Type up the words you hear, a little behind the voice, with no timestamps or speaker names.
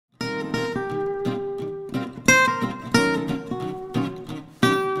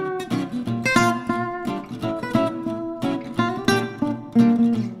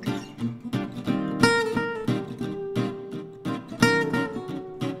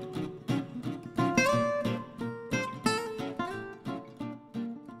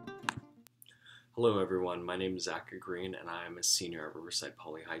Hello everyone, my name is Zachary and I am a senior at Riverside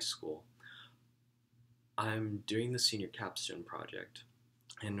Poly High School. I'm doing the senior capstone project,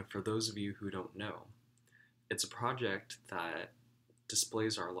 and for those of you who don't know, it's a project that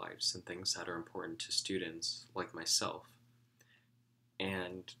displays our lives and things that are important to students like myself.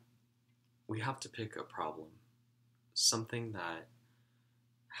 And we have to pick a problem, something that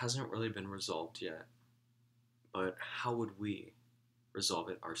hasn't really been resolved yet, but how would we resolve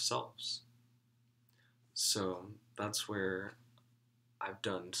it ourselves? So that's where I've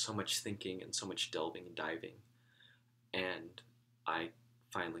done so much thinking and so much delving and diving, and I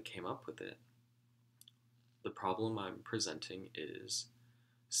finally came up with it. The problem I'm presenting is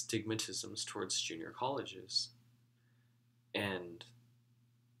stigmatisms towards junior colleges. And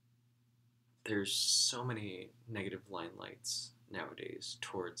there's so many negative limelights nowadays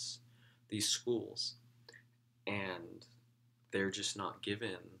towards these schools, and they're just not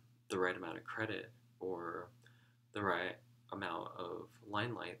given the right amount of credit or the right amount of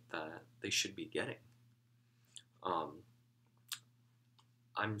limelight that they should be getting.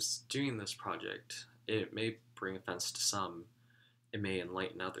 I'm doing this project. It may bring offense to some, it may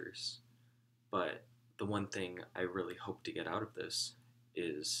enlighten others, but the one thing I really hope to get out of this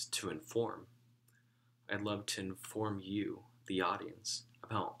is to inform. I'd love to inform you, the audience,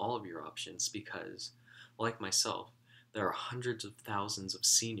 about all of your options because, like myself, there are hundreds of thousands of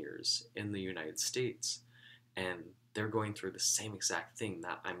seniors in the United States, and they're going through the same exact thing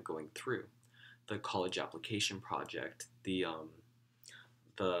that I'm going through. The college application project, the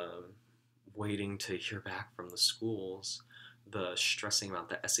waiting to hear back from the schools, the stressing about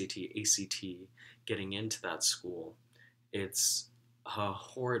the SAT, ACT, getting into that school. It's a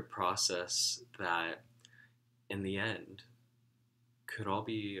horrid process that, in the end, could all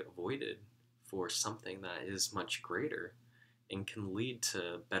be avoided for something that is much greater and can lead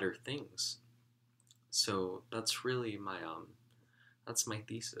to better things. So that's really that's my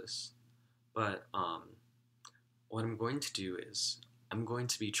thesis. But what I'm going to do is I'm going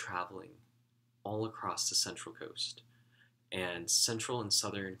to be traveling all across the Central Coast and Central and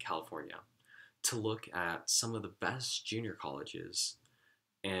Southern California to look at some of the best junior colleges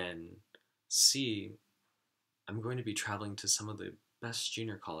and see. I'm going to be traveling to some of the best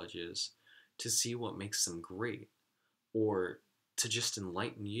junior colleges to see what makes them great, or to just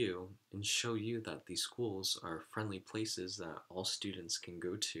enlighten you and show you that these schools are friendly places that all students can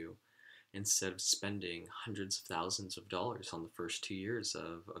go to instead of spending hundreds of thousands of dollars on the first 2 years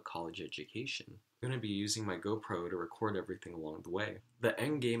of a college education. I'm going to be using my GoPro to record everything along the way. The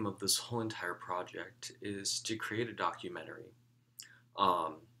end game of this whole entire project is to create a documentary.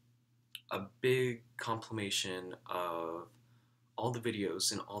 A big compilation of all the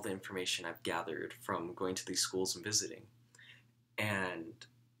videos and all the information I've gathered from going to these schools and visiting. And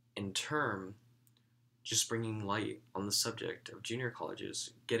in turn, just bringing light on the subject of junior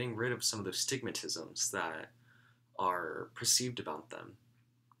colleges, getting rid of some of those stigmatisms that are perceived about them,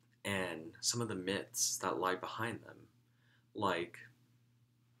 and some of the myths that lie behind them, like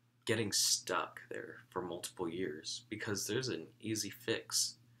getting stuck there for multiple years, because there's an easy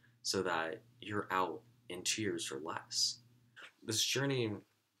fix so that you're out in 2 years or less. This journey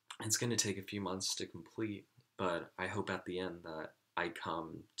is going to take a few months to complete, but I hope at the end that I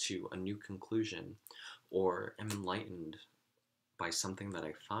come to a new conclusion or am enlightened by something that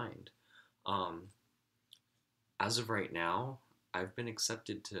I find. As of right now, I've been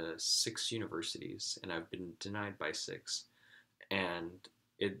accepted to 6 universities and I've been denied by 6. And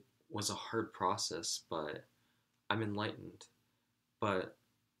it was a hard process, but I'm enlightened. But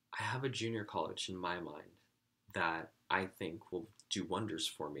I have a junior college in my mind that I think will do wonders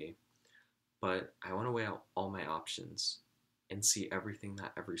for me, but I want to weigh out all my options and see everything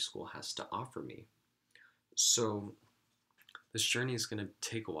that every school has to offer me. So this journey is going to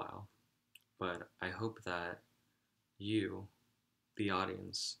take a while, but I hope that you, the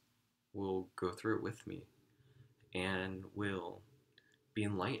audience, will go through it with me and will be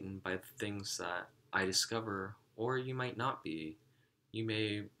enlightened by the things that I discover, or you might not be. You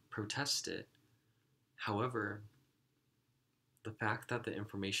may protest it. However, the fact that the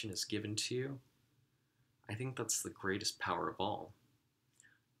information is given to you, I think that's the greatest power of all.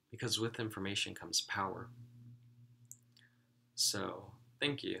 Because with information comes power. So,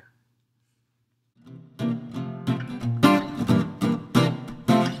 thank you.